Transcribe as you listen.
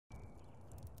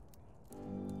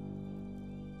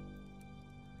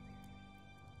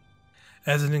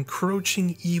As an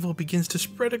encroaching evil begins to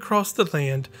spread across the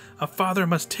land, a father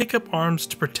must take up arms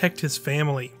to protect his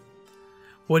family.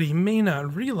 What he may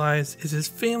not realize is his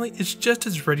family is just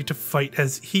as ready to fight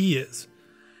as he is.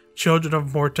 Children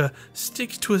of Morta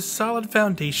sticks to a solid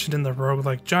foundation in the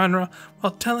roguelike genre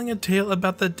while telling a tale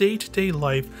about the day-to-day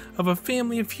life of a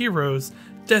family of heroes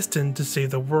destined to save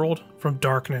the world from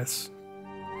darkness.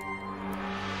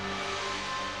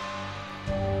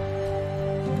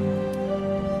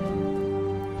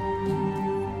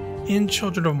 In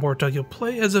Children of Morta, you'll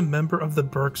play as a member of the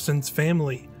Bergsons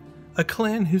family, a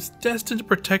clan who's destined to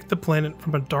protect the planet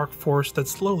from a dark force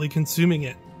that's slowly consuming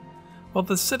it. While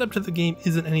the setup to the game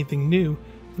isn't anything new,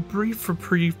 the brief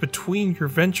reprieve between your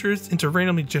ventures into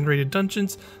randomly generated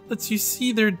dungeons lets you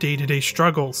see their day-to-day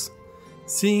struggles.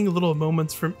 Seeing little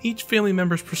moments from each family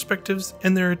member's perspectives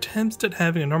and their attempts at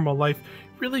having a normal life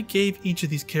really gave each of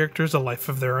these characters a life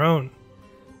of their own.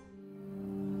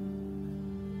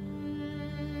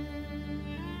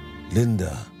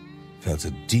 Linda felt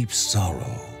a deep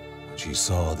sorrow. She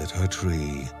saw that her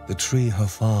tree, the tree her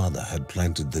father had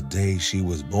planted the day she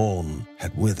was born,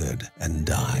 had withered and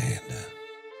died.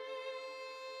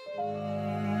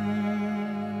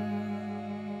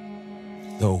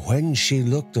 Though when she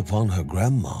looked upon her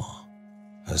grandma,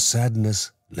 her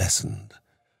sadness lessened.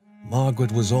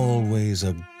 Margaret was always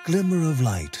a glimmer of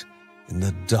light in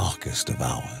the darkest of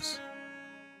hours.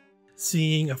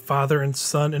 Seeing a father and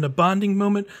son in a bonding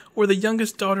moment, or the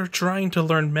youngest daughter trying to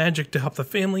learn magic to help the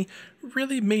family,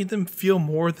 really made them feel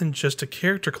more than just a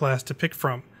character class to pick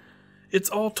from. It's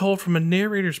all told from a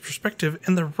narrator's perspective,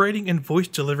 and the writing and voice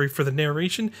delivery for the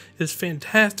narration is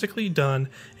fantastically done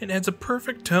and adds a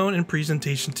perfect tone and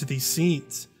presentation to these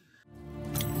scenes.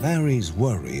 Mary's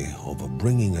worry over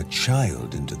bringing a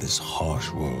child into this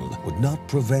harsh world would not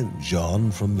prevent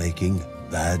John from making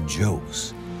bad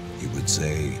jokes. He would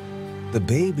say, "The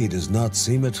baby does not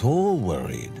seem at all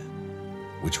worried,"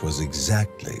 which was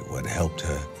exactly what helped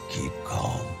her keep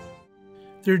calm.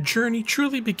 Their journey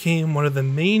truly became one of the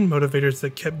main motivators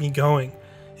that kept me going.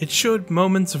 It showed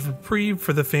moments of reprieve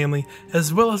for the family,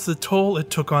 as well as the toll it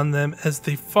took on them as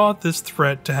they fought this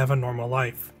threat to have a normal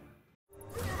life.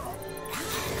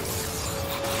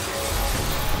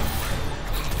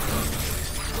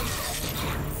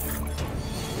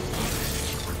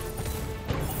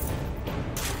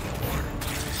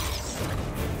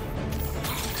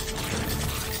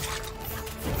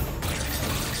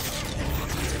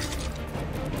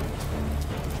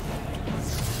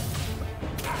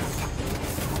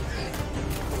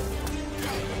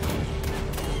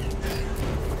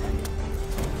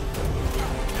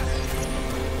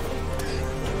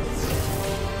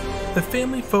 The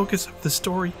family focus of the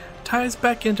story ties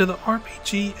back into the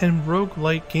RPG and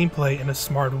roguelike gameplay in a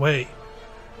smart way.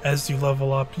 As you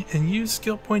level up and use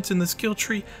skill points in the skill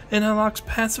tree, it unlocks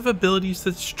passive abilities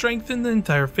that strengthen the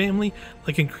entire family,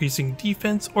 like increasing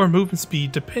defense or movement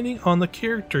speed depending on the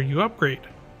character you upgrade.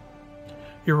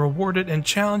 You're rewarded and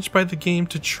challenged by the game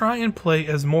to try and play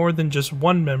as more than just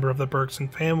one member of the Bergson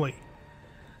family.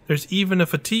 There's even a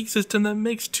fatigue system that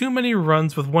makes too many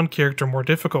runs with one character more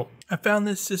difficult. I found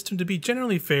this system to be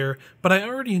generally fair, but I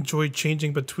already enjoyed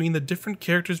changing between the different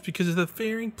characters because of the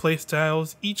varying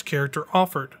playstyles each character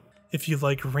offered. If you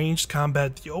like ranged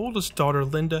combat, the oldest daughter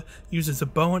Linda uses a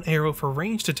bow and arrow for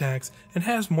ranged attacks and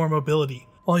has more mobility,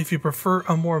 while if you prefer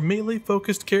a more melee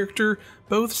focused character,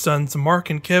 both sons Mark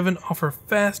and Kevin offer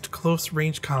fast close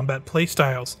range combat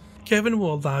playstyles. Kevin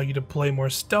will allow you to play more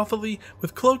stealthily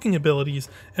with cloaking abilities,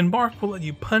 and Mark will let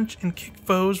you punch and kick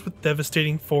foes with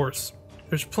devastating force.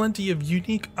 There's plenty of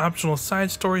unique optional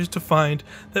side stories to find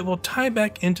that will tie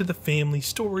back into the family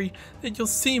story that you'll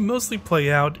see mostly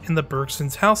play out in the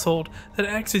Bergsons household that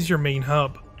acts as your main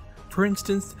hub. For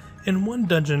instance, in one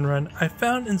dungeon run, I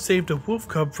found and saved a wolf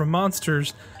cub from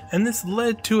monsters, and this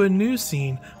led to a new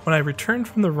scene when I returned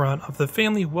from the run of the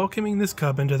family welcoming this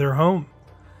cub into their home.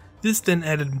 This then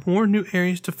added more new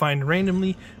areas to find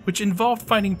randomly, which involved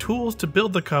finding tools to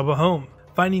build the cub a home.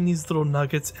 Finding these little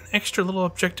nuggets and extra little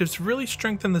objectives really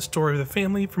strengthened the story of the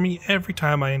family for me every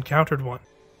time I encountered one.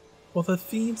 While the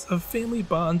themes of family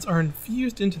bonds are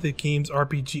infused into the game's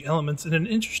RPG elements in an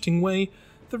interesting way,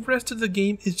 the rest of the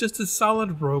game is just a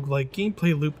solid roguelike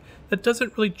gameplay loop that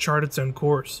doesn't really chart its own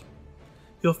course.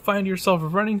 You'll find yourself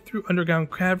running through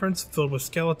underground caverns filled with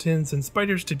skeletons and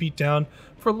spiders to beat down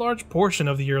for a large portion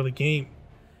of the early game.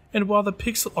 And while the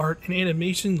pixel art and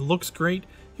animation looks great,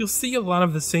 you'll see a lot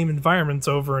of the same environments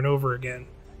over and over again.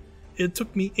 It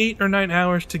took me 8 or 9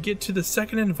 hours to get to the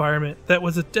second environment that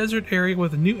was a desert area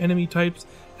with new enemy types,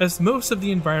 as most of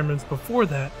the environments before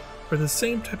that are the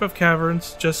same type of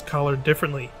caverns, just colored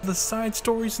differently. The side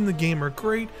stories in the game are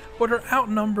great, but are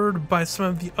outnumbered by some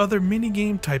of the other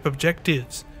minigame type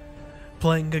objectives.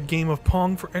 Playing a game of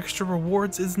Pong for extra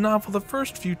rewards is novel the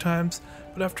first few times,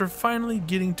 but after finally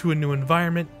getting to a new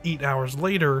environment 8 hours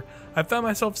later, I found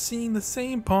myself seeing the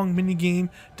same Pong minigame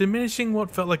diminishing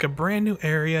what felt like a brand new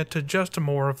area to just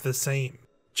more of the same.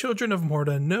 Children of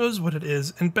Morta knows what it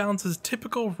is and balances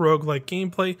typical roguelike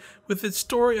gameplay with its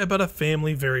story about a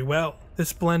family very well.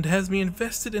 This blend has me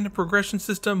invested in a progression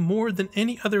system more than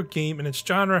any other game in its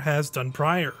genre has done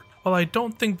prior. While I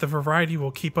don't think the variety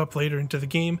will keep up later into the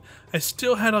game, I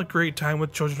still had a great time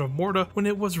with Children of Morta when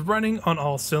it was running on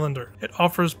all cylinder. It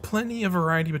offers plenty of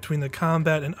variety between the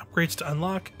combat and upgrades to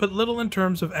unlock, but little in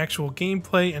terms of actual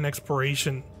gameplay and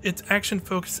exploration. Its action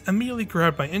focus immediately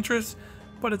grabbed my interest,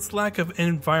 but its lack of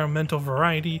environmental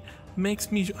variety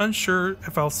makes me unsure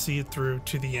if I'll see it through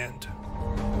to the end.